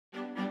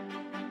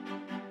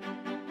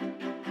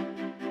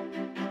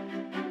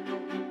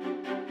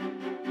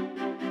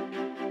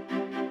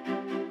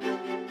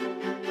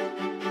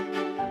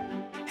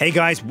Hey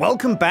guys,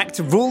 welcome back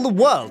to Rule the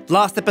World.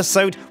 Last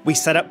episode, we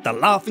set up the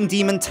Laughing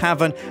Demon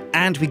Tavern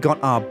and we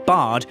got our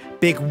bard,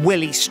 Big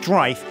Willie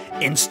Strife,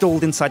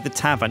 installed inside the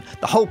tavern.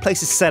 The whole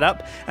place is set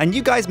up, and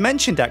you guys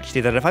mentioned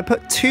actually that if I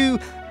put two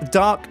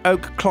dark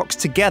oak clocks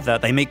together,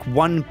 they make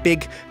one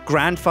big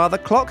grandfather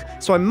clock,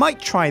 so I might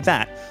try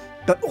that.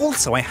 But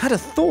also, I had a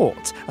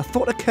thought. A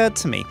thought occurred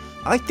to me.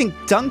 I think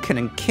Duncan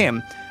and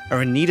Kim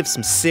are in need of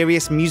some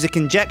serious music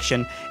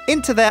injection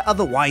into their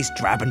otherwise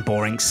drab and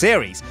boring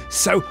series.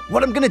 So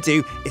what I'm going to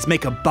do is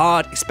make a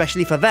bard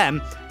especially for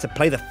them to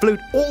play the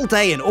flute all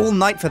day and all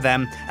night for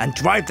them and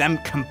drive them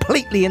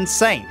completely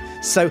insane.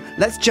 So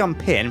let's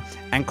jump in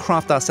and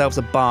craft ourselves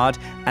a bard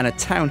and a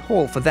town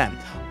hall for them.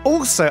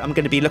 Also, I'm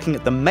going to be looking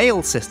at the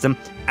mail system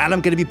and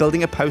I'm going to be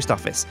building a post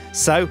office.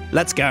 So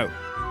let's go.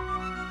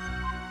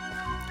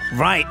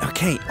 Right,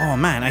 okay. Oh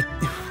man,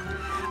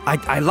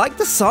 I like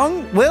the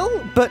song,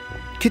 Will, but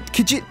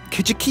could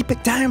you keep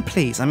it down,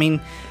 please? I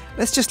mean,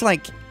 let's just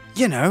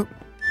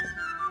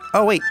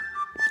Oh wait,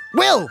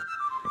 Will!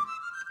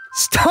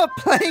 Stop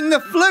playing the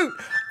flute!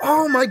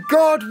 Oh my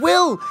God,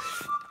 Will!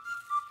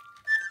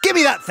 Give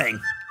me that thing!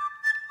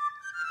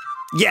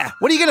 Yeah,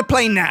 what are you going to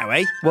play now,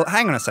 eh? Well,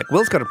 hang on a sec.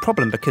 Will's got a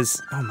problem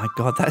because, oh my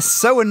God, that is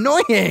so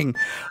annoying!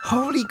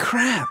 Holy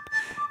crap!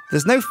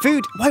 There's no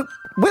food. Why,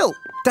 Will,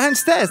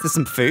 downstairs there's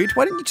some food.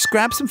 Why don't you just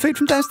grab some food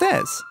from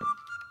downstairs?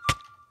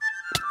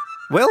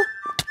 Will?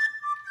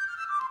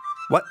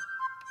 What?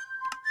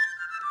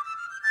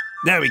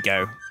 There we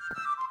go.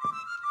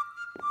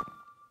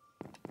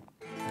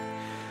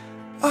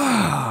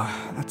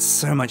 Oh, that's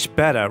so much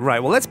better.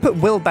 Right, well, let's put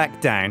Will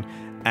back down,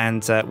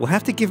 and we'll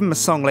have to give him a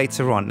song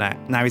later on.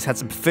 Now he's had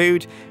some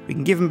food, we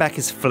can give him back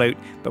his flute,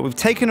 but we've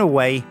taken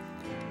away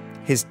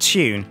his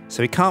tune,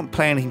 so he can't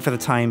play anything for the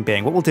time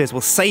being. What we'll do is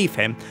we'll save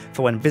him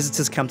for when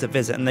visitors come to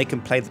visit, and they can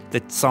play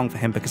the song for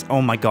him, because,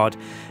 oh my God,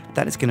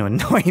 that is going to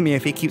annoy me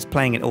if he keeps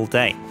playing it all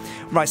day.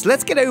 Right, so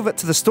let's get over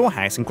to the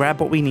storehouse and grab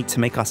what we need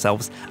to make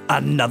ourselves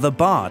another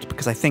bard,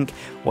 because I think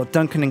what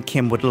Duncan and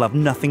Kim would love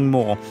nothing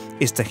more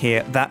is to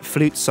hear that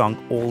flute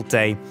song all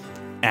day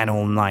and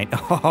all night.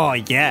 Oh,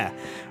 yeah.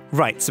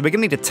 Right, so we're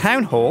going to need a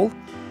town hall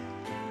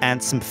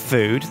and some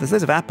food. There's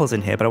loads of apples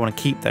in here, but I want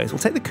to keep those. We'll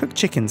take the cooked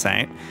chickens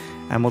out,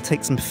 and we'll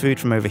take some food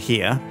from over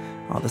here.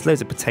 Oh, there's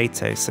loads of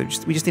potatoes, so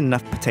we just need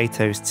enough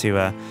potatoes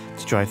to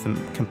drive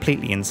them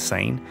completely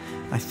insane.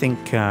 I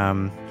think,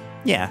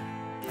 yeah,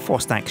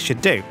 4 stacks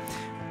should do.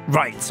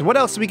 Right, so what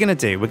else are we going to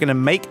do? We're going to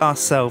make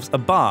ourselves a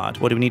bard.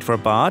 What do we need for a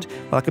bard?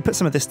 Well, I could put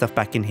some of this stuff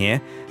back in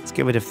here. Let's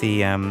get rid of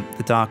the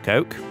dark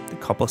oak, the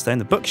cobblestone,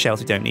 the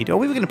bookshelves we don't need. Oh,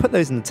 we were going to put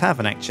those in the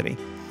tavern, actually.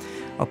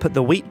 I'll put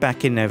the wheat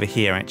back in over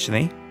here,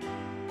 actually.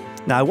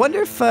 Now, I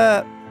wonder if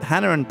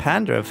Hannah and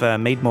Panda have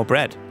made more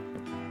bread.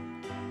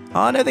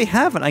 Oh, no, they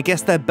haven't. I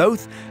guess they're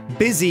both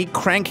busy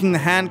cranking the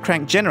hand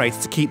crank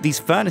generator to keep these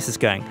furnaces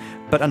going.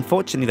 But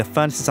unfortunately, the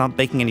furnaces aren't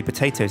baking any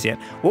potatoes yet.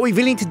 What we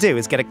really need to do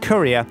is get a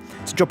courier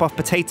to drop off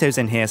potatoes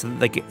in here so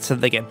that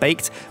they get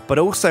baked, but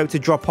also to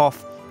drop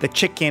off the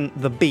chicken,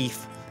 the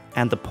beef,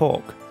 and the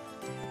pork.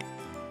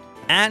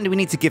 And we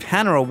need to give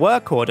Hannah a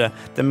work order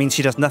that means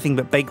she does nothing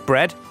but bake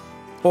bread,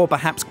 or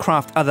perhaps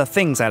craft other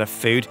things out of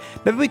food.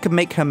 Maybe we could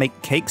make her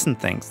make cakes and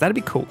things. That'd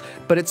be cool.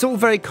 But it's all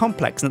very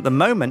complex, and at the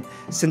moment,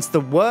 since the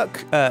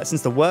work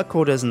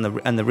orders and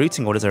the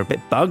routing orders are a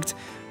bit bugged,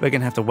 we're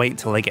gonna have to wait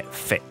until they get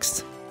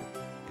fixed.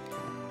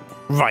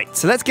 Right.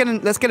 So let's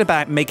get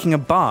about making a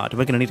bard.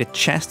 We're gonna need a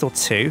chest or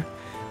 2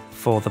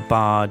 for the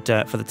bard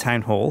for the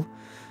town hall.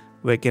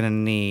 We're gonna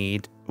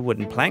need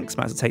wooden planks.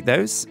 Might as well take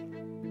those.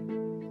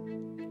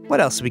 What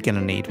else are we going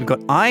to need? We've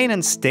got iron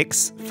and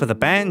sticks for the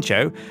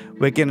banjo.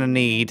 We're going to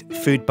need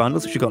food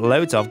bundles, which we've got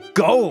loads of.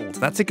 Gold!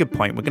 That's a good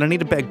point. We're going to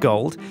need a bit of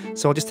gold.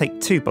 So I'll just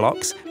take 2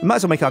 blocks. We might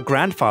as well make our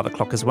grandfather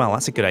clock as well.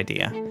 That's a good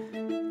idea.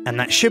 And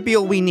that should be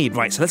all we need.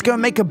 Right, so let's go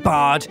and make a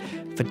bard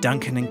for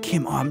Duncan and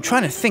Kim. Oh, I'm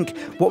trying to think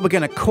what we're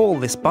going to call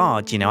this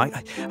bard. You know,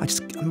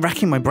 I'm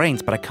racking my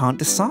brains, but I can't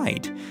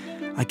decide.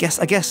 I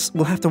guess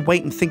we'll have to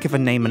wait and think of a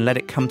name and let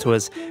it come to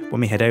us when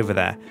we head over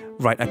there.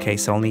 Right, okay,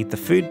 so I'll need the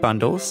food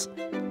bundles,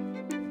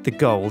 the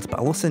gold, but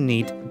I'll also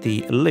need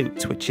the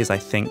loot, which is, I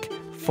think,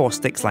 4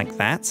 sticks like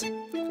that.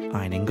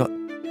 Iron ingot.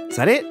 Is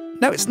that it?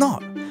 No, it's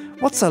not.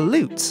 What's a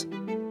loot?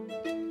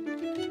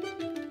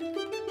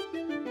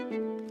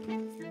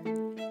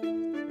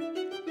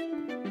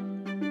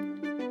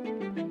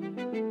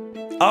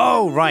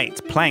 Oh, right.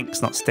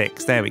 Planks, not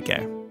sticks. There we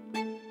go.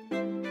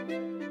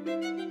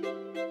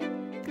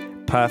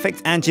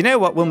 Perfect. And you know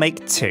what? We'll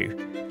make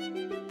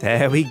 2.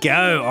 There we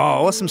go.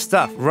 Oh, awesome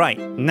stuff. Right,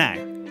 now.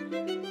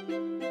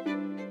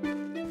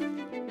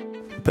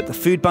 Put the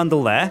food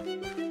bundle there.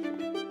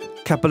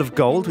 Couple of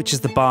gold, which is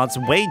the bard's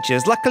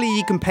wages. Luckily,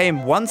 you can pay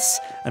him once,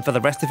 and for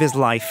the rest of his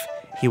life,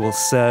 he will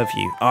serve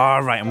you.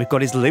 All right, and we've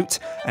got his loot.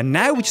 And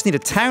now we just need a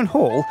town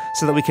hall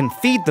so that we can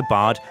feed the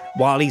bard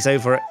while he's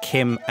over at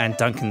Kim and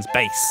Duncan's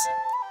base.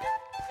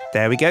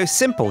 There we go.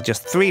 Simple.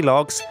 Just 3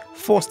 logs,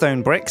 4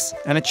 stone bricks,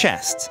 and a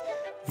chest.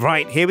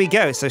 Right, here we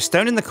go. So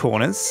stone in the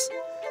corners.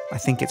 I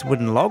think it's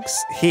wooden logs.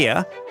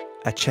 Here,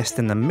 a chest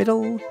in the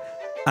middle.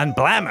 And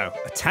blammo,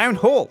 a town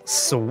hall.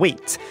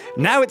 Sweet.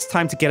 Now it's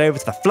time to get over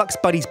to the Flux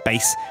Buddies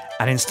base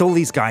and install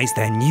these guys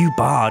their new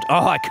bard.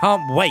 Oh, I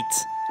can't wait.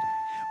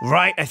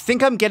 Right, I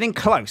think I'm getting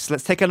close.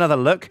 Let's take another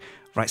look.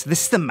 Right, so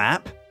this is the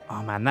map.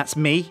 Oh man, that's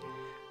me.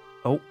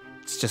 Oh,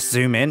 let's just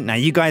zoom in. Now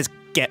you guys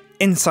get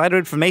insider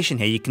information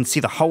here. You can see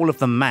the whole of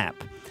the map.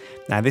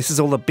 Now this is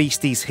all the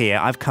beasties here.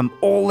 I've come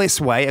all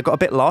this way. I got a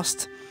bit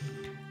lost.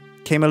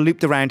 Came and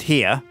looped around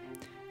here.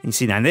 And you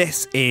see now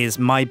this is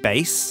my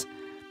base.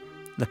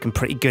 Looking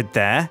pretty good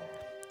there.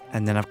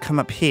 And then I've come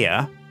up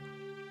here.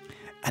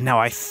 And now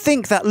I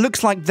think that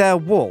looks like their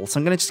wall. So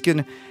I'm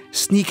gonna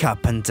sneak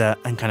up and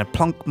kind of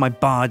plonk my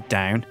bard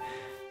down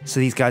so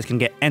these guys can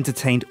get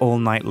entertained all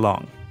night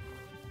long.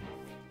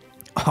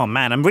 Oh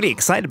man, I'm really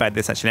excited about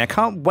this actually. I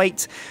can't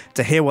wait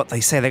to hear what they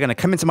say. They're gonna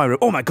come into my room.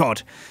 Oh my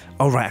god.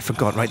 Oh right, I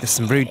forgot. Right, there's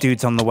some rude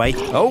dudes on the way.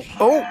 Oh.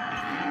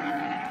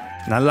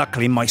 Now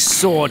luckily my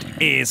sword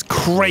is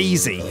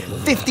crazy.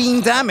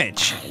 15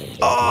 damage.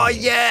 Oh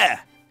yeah.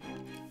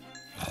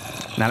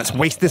 Now let's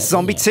waste this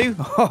zombie too.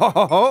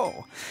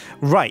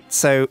 Right,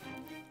 so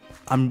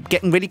I'm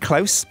getting really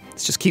close.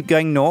 Let's just keep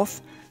going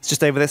north. It's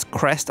just over this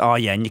crest. Oh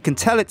yeah, and you can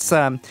tell it's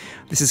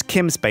this is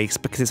Kim's base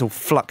because it's all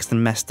fluxed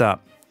and messed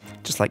up.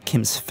 Just like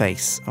Kim's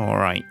face. All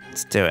right,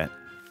 let's do it.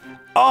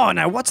 Oh,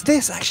 now what's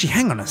this? Actually,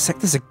 hang on a sec.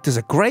 There's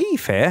a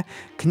grave here.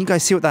 Can you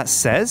guys see what that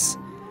says?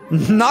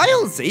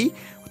 Nilesy?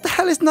 What the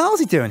hell is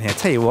Nilesy doing here?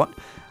 Tell you what,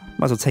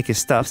 might as well take his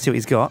stuff, see what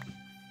he's got.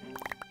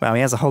 Wow,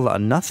 he has a whole lot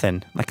of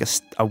nothing. Like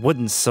a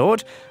wooden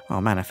sword.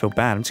 Oh man, I feel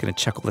bad. I'm just going to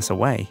chuck all this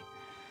away.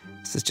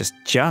 This is just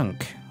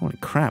junk. Holy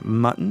crap.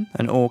 Mutton,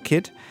 an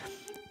orchid,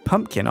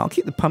 pumpkin. I'll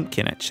keep the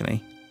pumpkin,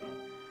 actually.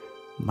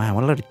 Man,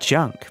 what a load of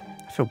junk.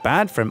 I feel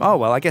bad for him. Oh,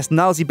 well, I guess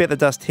Nilesy bit the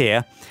dust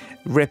here.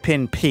 Rip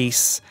in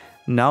peace.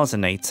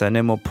 Nilesinator.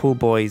 No more pool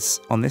boys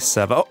on this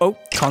server. Oh,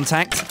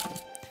 contact.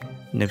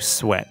 No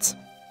sweat.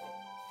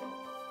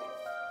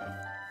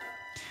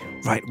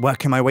 Right,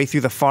 working my way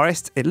through the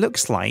forest. It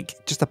looks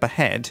like just up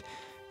ahead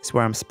is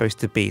where I'm supposed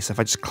to be. So if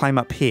I just climb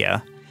up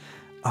here...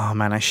 Oh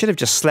man, I should have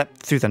just slept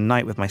through the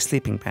night with my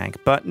sleeping bag.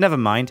 But never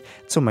mind,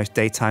 it's almost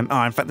daytime.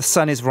 Oh, in fact, the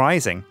sun is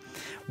rising.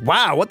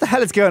 Wow, what the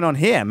hell is going on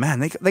here?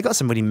 Man, they got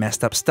some really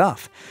messed up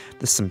stuff.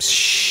 There's some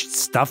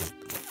stuff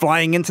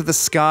flying into the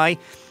sky.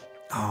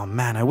 Oh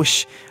man, I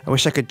wish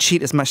I could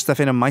cheat as much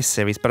stuff in on my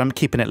series, but I'm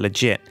keeping it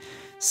legit.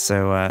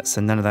 So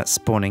none of that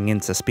spawning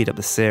in to speed up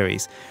the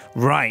series.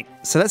 Right,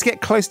 so let's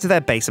get close to their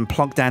base and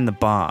plonk down the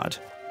bard.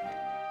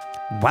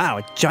 Wow,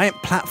 a giant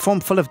platform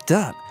full of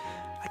dirt.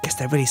 I guess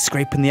they're really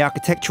scraping the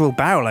architectural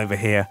barrel over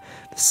here.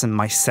 There's some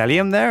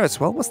mycelium there as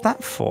well. What's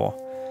that for?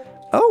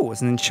 Oh,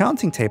 there's an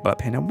enchanting table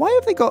up here. Now, why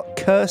have they got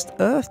cursed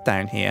earth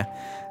down here?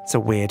 It's a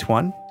weird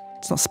one.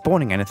 It's not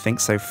spawning anything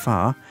so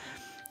far.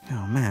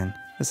 Oh, man.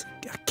 There's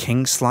a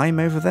king slime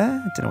over there.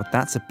 I don't know what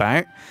that's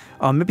about.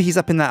 Oh, maybe he's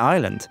up in that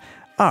island.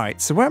 All right,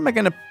 so where am I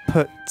going to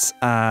put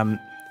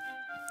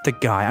the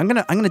guy? I'm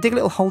gonna dig a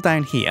little hole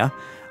down here.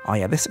 Oh,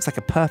 yeah, this looks like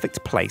a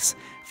perfect place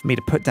for me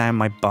to put down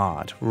my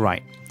bard.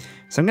 Right.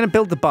 So I'm going to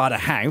build the bard a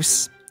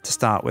house to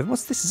start with.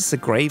 What's this? Is this a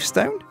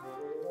gravestone?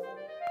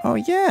 Oh,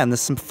 yeah, and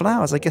there's some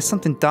flowers. I guess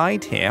something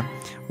died here.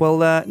 Well,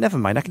 never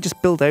mind. I can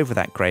just build over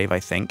that grave,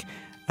 I think,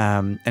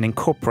 and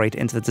incorporate it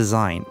into the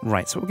design.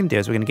 Right, so what we're going to do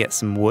is we're going to get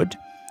some wood,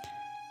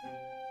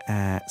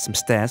 some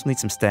stairs. We'll need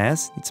some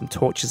stairs, need some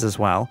torches as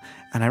well,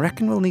 and I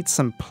reckon we'll need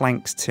some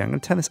planks too. I'm going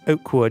to turn this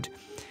oak wood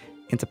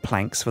into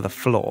planks for the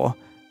floor,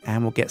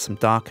 and we'll get some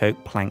dark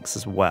oak planks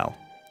as well.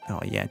 Oh,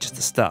 yeah, just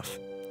the stuff.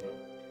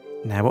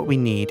 Now what we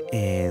need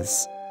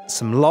is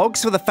some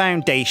logs for the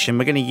foundation.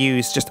 We're going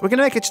to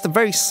make it just a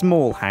very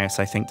small house,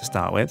 I think, to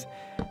start with.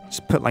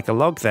 Just put like a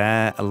log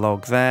there, a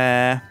log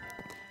there,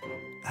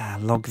 a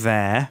log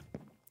there,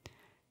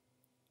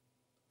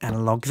 and a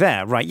log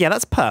there. Right, yeah,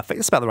 that's perfect.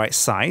 That's about the right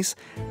size.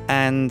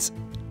 And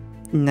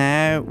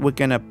now we're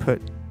going to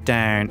put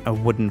down a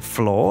wooden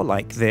floor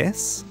like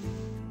this.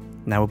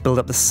 Now we'll build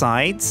up the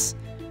sides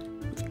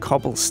with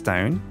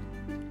cobblestone.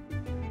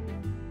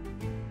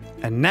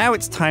 And now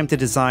it's time to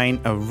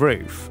design a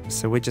roof.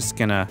 So we're just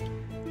gonna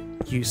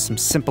use some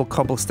simple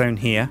cobblestone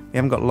here. We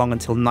haven't got long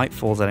until night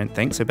falls, I don't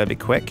think, so better be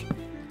quick.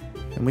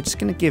 And we're just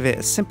gonna give it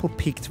a simple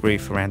peaked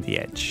roof around the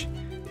edge.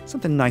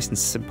 Something nice and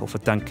simple for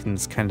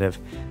Duncan's kind of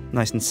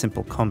nice and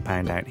simple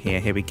compound out here.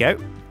 Here we go.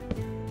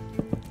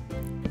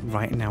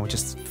 Right, now we'll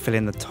just fill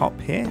in the top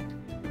here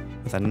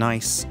with a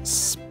nice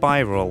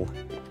spiral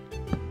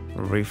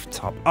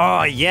rooftop.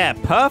 Oh yeah,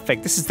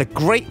 perfect. This is a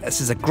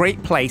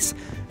great place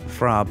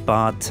for our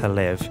bard to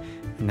live.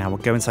 And now we'll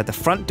go inside the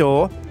front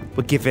door.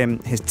 We'll give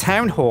him his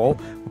town hall.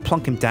 We'll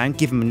plonk him down,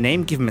 give him a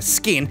name, give him a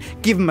skin,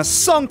 give him a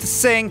song to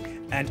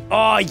sing. And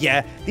oh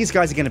yeah, these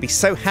guys are going to be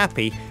so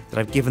happy that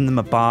I've given them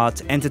a bard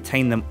to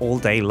entertain them all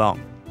day long.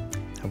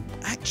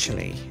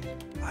 Actually,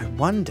 I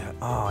wonder.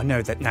 Oh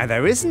no, now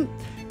there isn't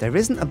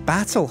a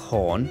battle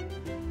horn.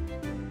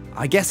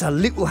 I guess a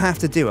lute will have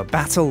to do, a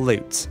battle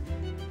lute.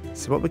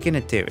 So what we're going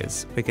to do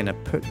is we're going to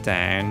put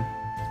down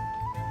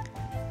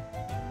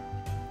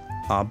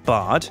our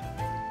bard,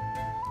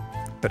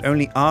 but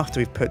only after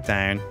we've put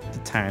down the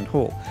town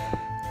hall.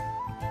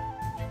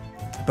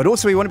 But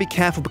also we want to be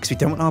careful because we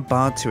don't want our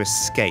bard to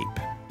escape.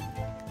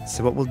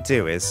 So what we'll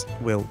do is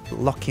we'll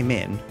lock him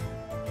in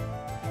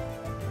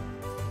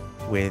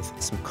with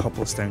some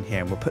cobblestone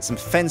here, and we'll put some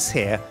fence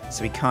here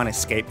so he can't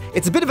escape.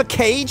 It's a bit of a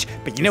cage,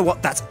 but you know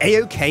what? That's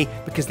a-okay,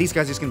 because these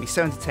guys are just going to be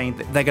so entertained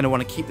that they're going to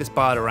want to keep this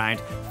bard around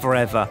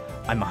forever.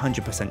 I'm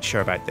 100%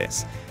 sure about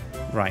this.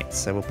 Right,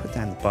 so we'll put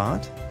down the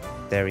bard.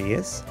 There he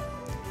is.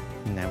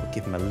 Now we'll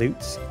give him a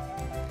loot.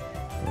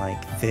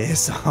 Like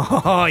this.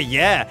 Oh,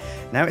 yeah!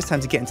 Now it's time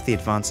to get into the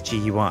advanced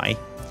GUI.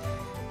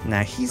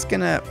 Now he's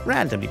going to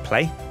randomly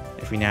play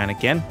every now and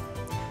again.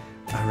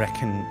 I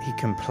reckon he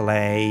can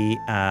play,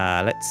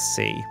 let's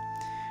see.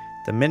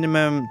 The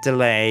minimum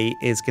delay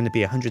is going to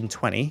be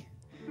 120.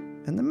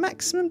 And the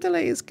maximum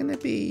delay is going to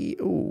be,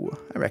 ooh,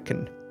 I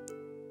reckon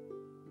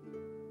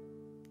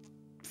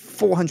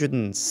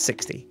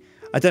 460.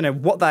 I don't know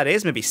what that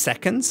is, maybe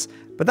seconds,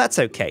 but that's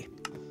okay.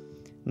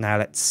 Now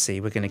let's see,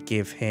 we're going to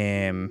give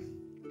him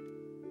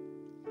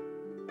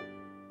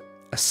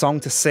a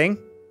song to sing.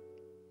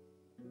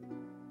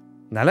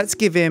 Now let's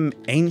give him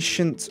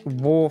Ancient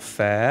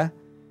Warfare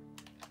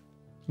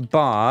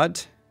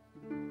Bard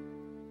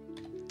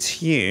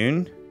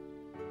Tune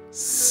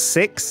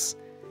 6,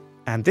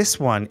 and this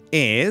one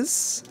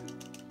is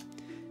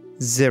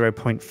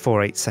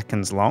 0.48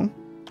 seconds long.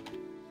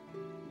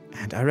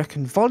 And I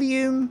reckon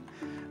volume,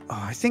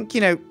 I think,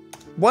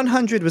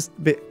 100 was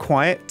a bit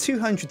quiet,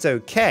 200's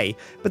okay,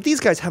 but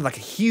these guys have like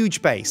a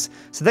huge bass,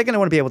 so they're going to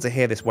want to be able to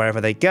hear this wherever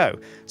they go.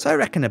 So I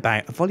reckon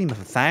about a volume of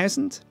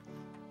 1,000.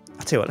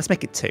 I'll tell you what, let's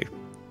make it 2.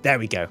 There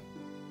we go.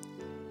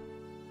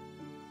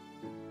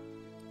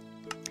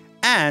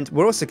 And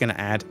we're also going to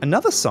add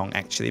another song,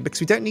 actually, because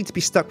we don't need to be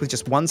stuck with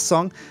just one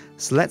song.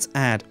 So let's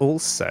add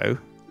also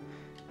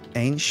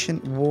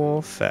Ancient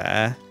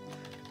Warfare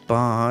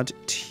Bard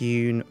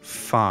Tune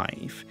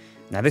 5.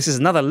 Now, this is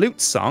another loot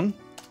song,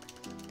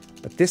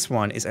 but this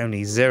one is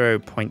only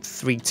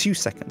 0.32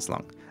 seconds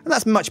long. And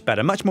that's much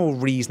better, much more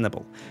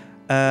reasonable.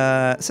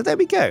 So there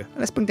we go.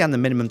 Let's bring down the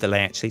minimum delay,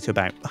 actually, to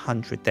about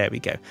 100. There we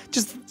go.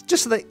 Just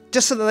so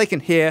that they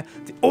can hear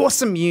the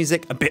awesome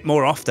music a bit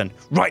more often.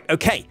 Right,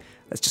 okay.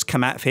 Let's just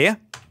come out of here.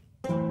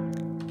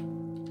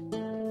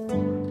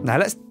 Now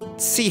let's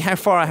see how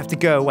far I have to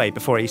go away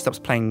before he stops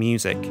playing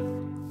music.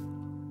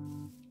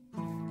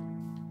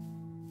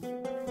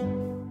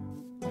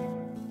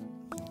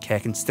 Okay, I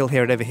can still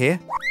hear it over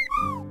here.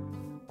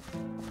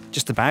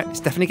 Just about. It's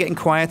definitely getting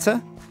quieter.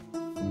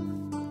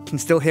 Can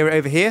still hear it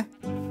over here.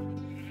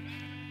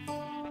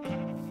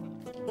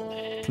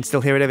 Can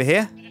still hear it over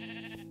here.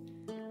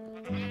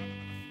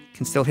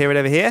 Can still hear it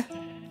over here.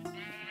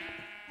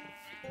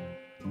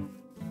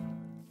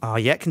 Oh,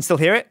 yeah, can still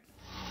hear it.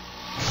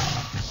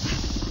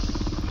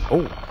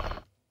 Oh.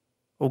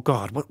 Oh,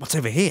 God, what's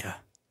over here?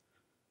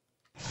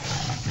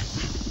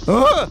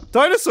 Oh,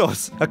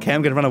 dinosaurs! Okay,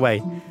 I'm going to run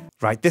away.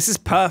 Right, this is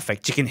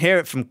perfect. You can hear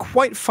it from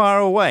quite far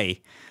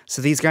away.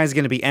 So these guys are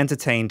going to be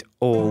entertained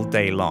all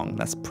day long.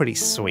 That's pretty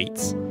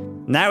sweet.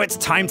 Now it's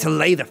time to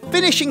lay the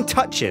finishing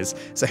touches.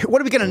 So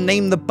what are we going to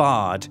name the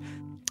bard?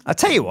 I'll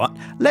tell you what,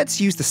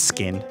 let's use the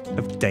skin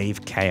of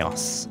Dave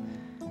Chaos.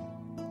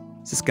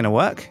 Is this going to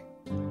work?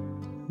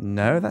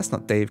 No, that's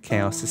not Dave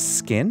Chaos's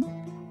skin.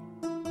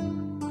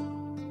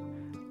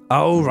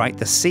 Oh, right,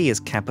 the C is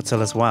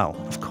capital as well,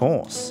 of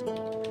course.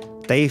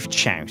 Dave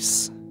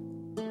Chouse.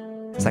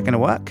 Is that going to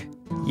work?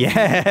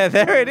 Yeah,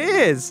 there it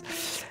is.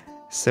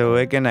 So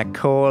we're going to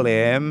call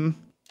him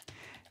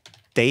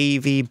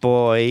Davy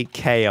Boy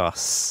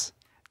Chaos.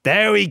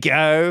 There we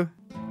go.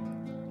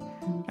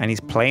 And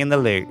he's playing the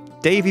lute.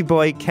 Davy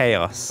Boy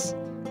Chaos.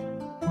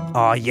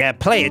 Oh, yeah,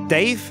 play it,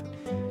 Dave.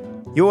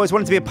 You always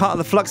wanted to be a part of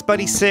the Flux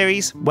Buddies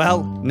series?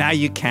 Well, now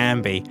you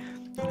can be.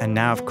 And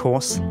now, of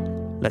course,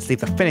 let's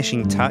leave the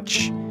finishing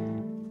touch.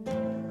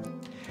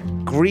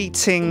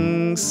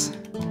 Greetings,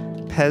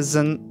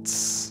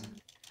 peasants.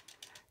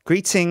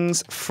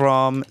 Greetings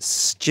from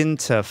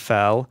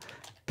Stinterfell,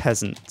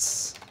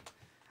 peasants.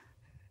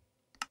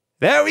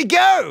 There we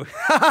go!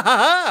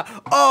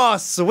 Oh,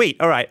 sweet.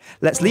 All right,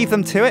 let's leave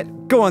them to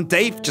it. Go on,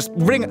 Dave. Just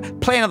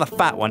play another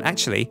fat one.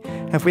 Actually,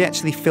 have we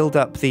actually filled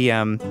up the...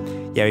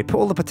 Yeah, we put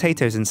all the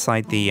potatoes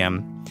inside the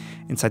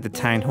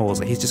town hall,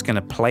 so he's just going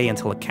to play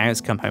until the cows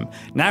come home.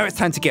 Now it's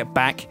time to get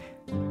back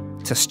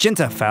to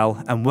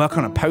Stinterfell and work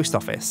on a post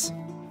office.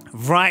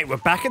 Right, we're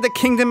back at the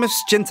Kingdom of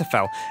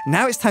Stinterfell.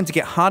 Now it's time to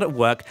get hard at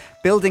work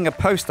building a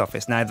post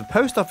office. Now, the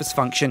post office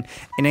function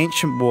in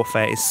Ancient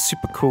Warfare is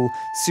super cool,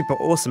 super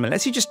awesome. It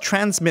lets you just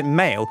transmit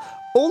mail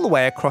all the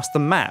way across the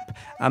map.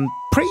 I'm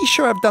pretty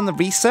sure I've done the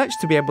research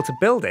to be able to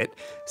build it.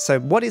 So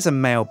what is a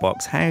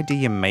mailbox? How do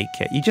you make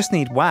it? You just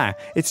need, wow,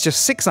 it's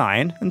just 6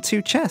 iron and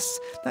 2 chests.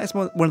 That is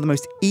one of the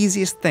most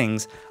easiest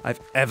things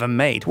I've ever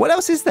made. What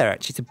else is there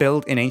actually to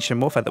build in Ancient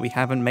Warfare that we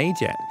haven't made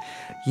yet?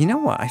 You know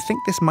what? I think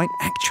this might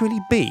actually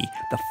be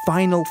the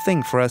final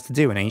thing for us to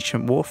do in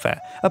Ancient Warfare.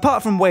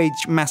 Apart from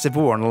wage massive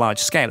war on a large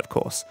scale, of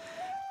course.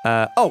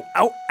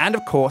 And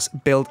of course,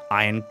 build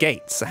iron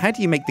gates. So how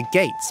do you make the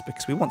gates?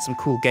 Because we want some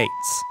cool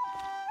gates.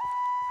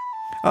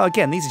 Oh,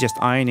 again, these are just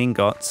iron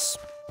ingots,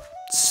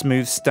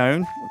 smooth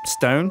stone,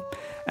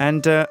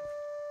 and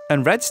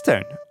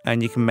redstone.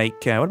 And you can make,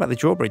 what about the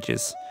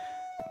drawbridges?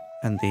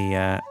 And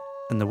the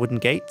wooden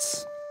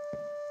gates?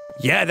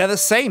 Yeah, they're the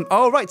same.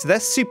 Oh, right, so they're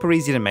super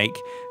easy to make.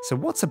 So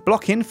what's a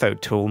block info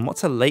tool and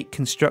what's a late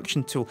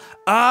construction tool?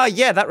 Ah,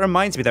 yeah, that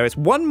reminds me. There is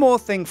one more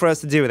thing for us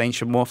to do with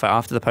Ancient Warfare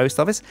after the post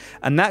office,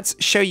 and that's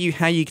show you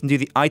how you can do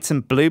the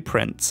item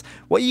blueprints.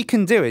 What you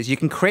can do is you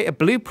can create a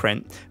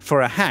blueprint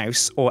for a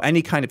house or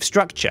any kind of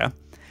structure,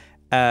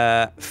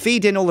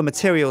 feed in all the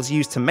materials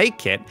used to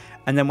make it,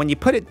 and then when you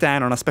put it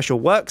down on a special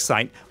work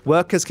site,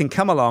 workers can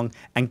come along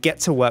and get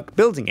to work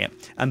building it.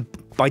 And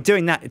by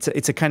doing that,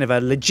 it's a kind of a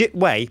legit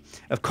way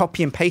of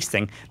copy and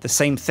pasting the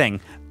same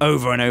thing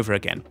over and over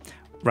again.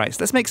 Right, so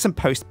let's make some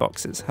post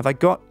boxes. Have I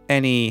got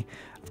any?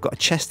 I've got a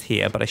chest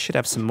here, but I should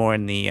have some more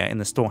in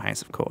the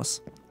storehouse, of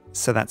course.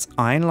 So that's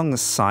iron along the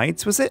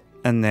sides, was it?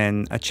 And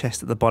then a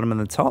chest at the bottom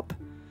and the top.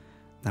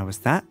 Now, was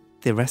that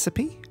the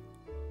recipe?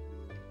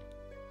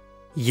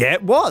 Yeah,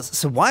 it was.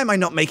 So why am I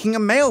not making a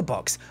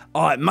mailbox?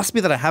 Oh, it must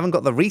be that I haven't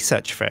got the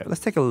research for it. Let's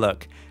take a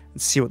look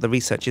and see what the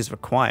research is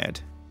required.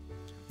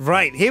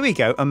 Right, here we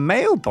go. A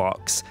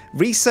mailbox.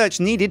 Research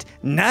needed.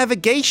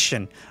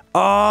 Navigation.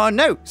 Oh,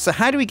 no. So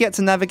how do we get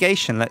to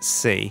navigation? Let's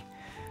see.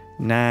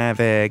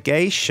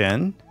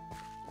 Navigation.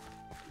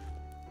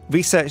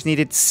 Research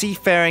needed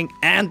seafaring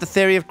and the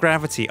theory of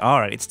gravity. All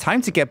right, it's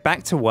time to get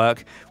back to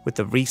work with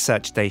the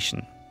research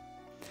station.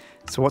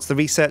 So what's the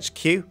research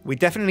queue? We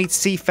definitely need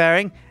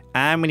seafaring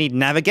and we need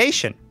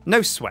navigation.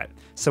 No sweat.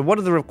 So what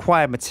are the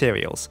required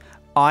materials?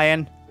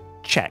 Iron,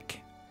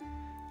 check.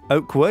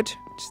 Oak wood,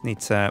 just need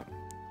to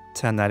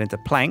turn that into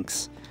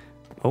planks.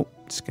 Oh,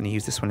 just going to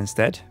use this one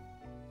instead.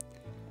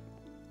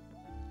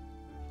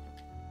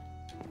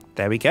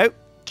 There we go.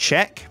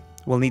 Check.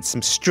 We'll need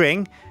some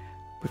string.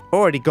 We've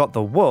already got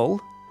the wool.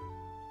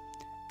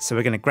 So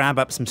we're going to grab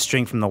up some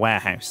string from the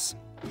warehouse.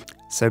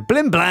 So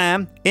blim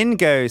blam, in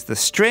goes the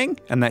string,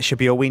 and that should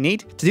be all we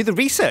need to do the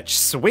research.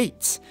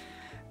 Sweet.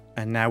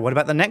 And now what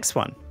about the next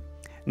one?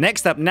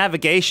 Next up,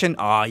 navigation.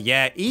 Ah,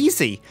 yeah,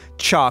 easy.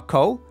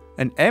 Charcoal,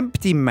 an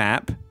empty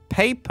map,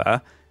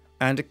 paper,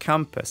 and a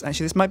compass.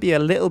 Actually, this might be a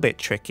little bit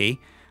tricky.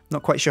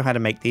 Not quite sure how to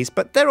make these,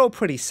 but they're all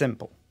pretty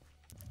simple.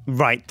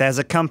 Right, there's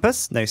a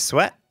compass, no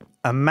sweat.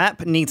 A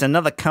map needs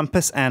another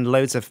compass and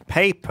loads of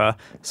paper,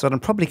 so what I'm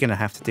probably going to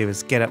have to do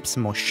is get up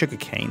some more sugar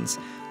canes.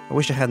 I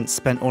wish I hadn't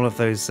spent all of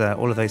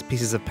those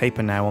pieces of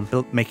paper now on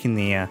making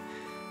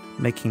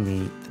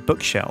the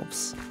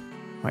bookshelves.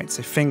 Right,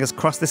 so fingers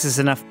crossed this is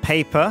enough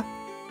paper.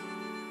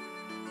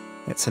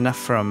 It's enough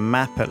for a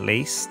map at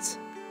least.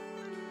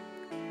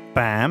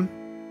 Bam.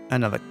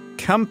 Another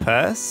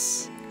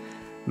compass.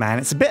 Man,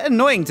 it's a bit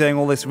annoying doing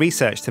all this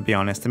research, to be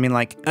honest. I mean,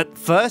 like, at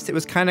first it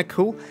was kind of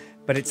cool,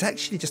 but it's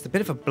actually just a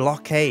bit of a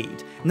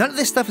blockade. None of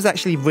this stuff is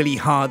actually really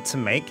hard to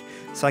make,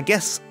 so I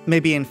guess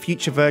maybe in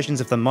future versions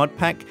of the mod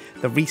pack,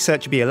 the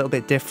research will be a little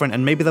bit different,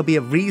 and maybe there'll be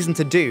a reason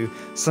to do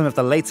some of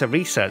the later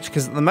research,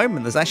 because at the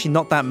moment there's actually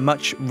not that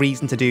much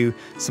reason to do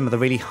some of the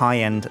really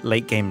high-end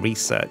late-game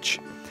research.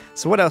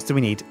 So what else do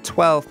we need?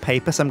 12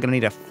 paper, so I'm going to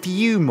need a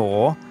few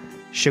more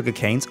sugar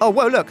canes. Oh,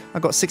 whoa, look,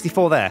 I've got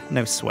 64 there.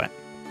 No sweat.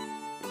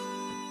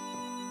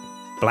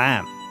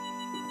 Blam.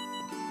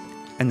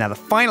 And now the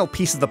final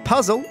piece of the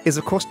puzzle is,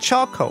 of course,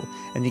 charcoal.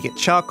 And you get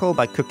charcoal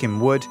by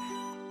cooking wood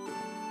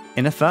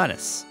in a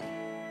furnace.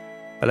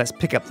 But let's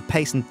pick up the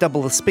pace and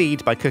double the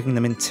speed by cooking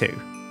them in 2.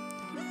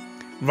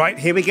 Right,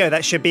 here we go.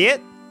 That should be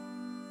it.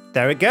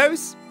 There it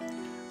goes.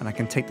 And I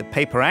can take the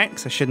paper out,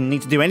 because I shouldn't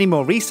need to do any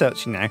more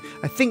researching now.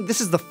 I think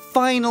this is the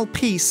final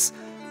piece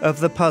of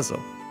the puzzle.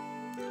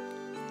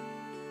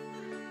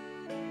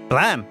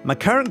 Blam! My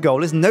current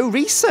goal is no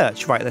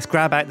research. Right, let's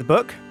grab out the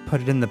book,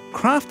 put it in the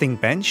crafting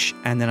bench,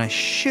 and then I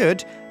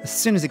should, as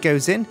soon as it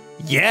goes in,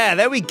 yeah,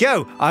 there we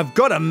go! I've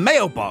got a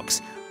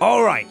mailbox!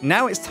 Alright,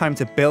 now it's time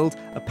to build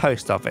a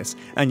post office.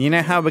 And you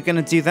know how we're going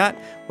to do that?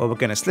 Well, we're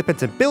going to slip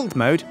into build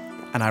mode,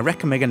 and I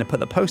reckon we're going to put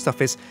the post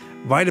office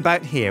right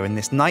about here in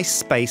this nice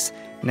space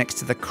next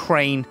to the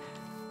crane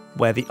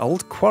where the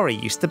old quarry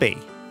used to be.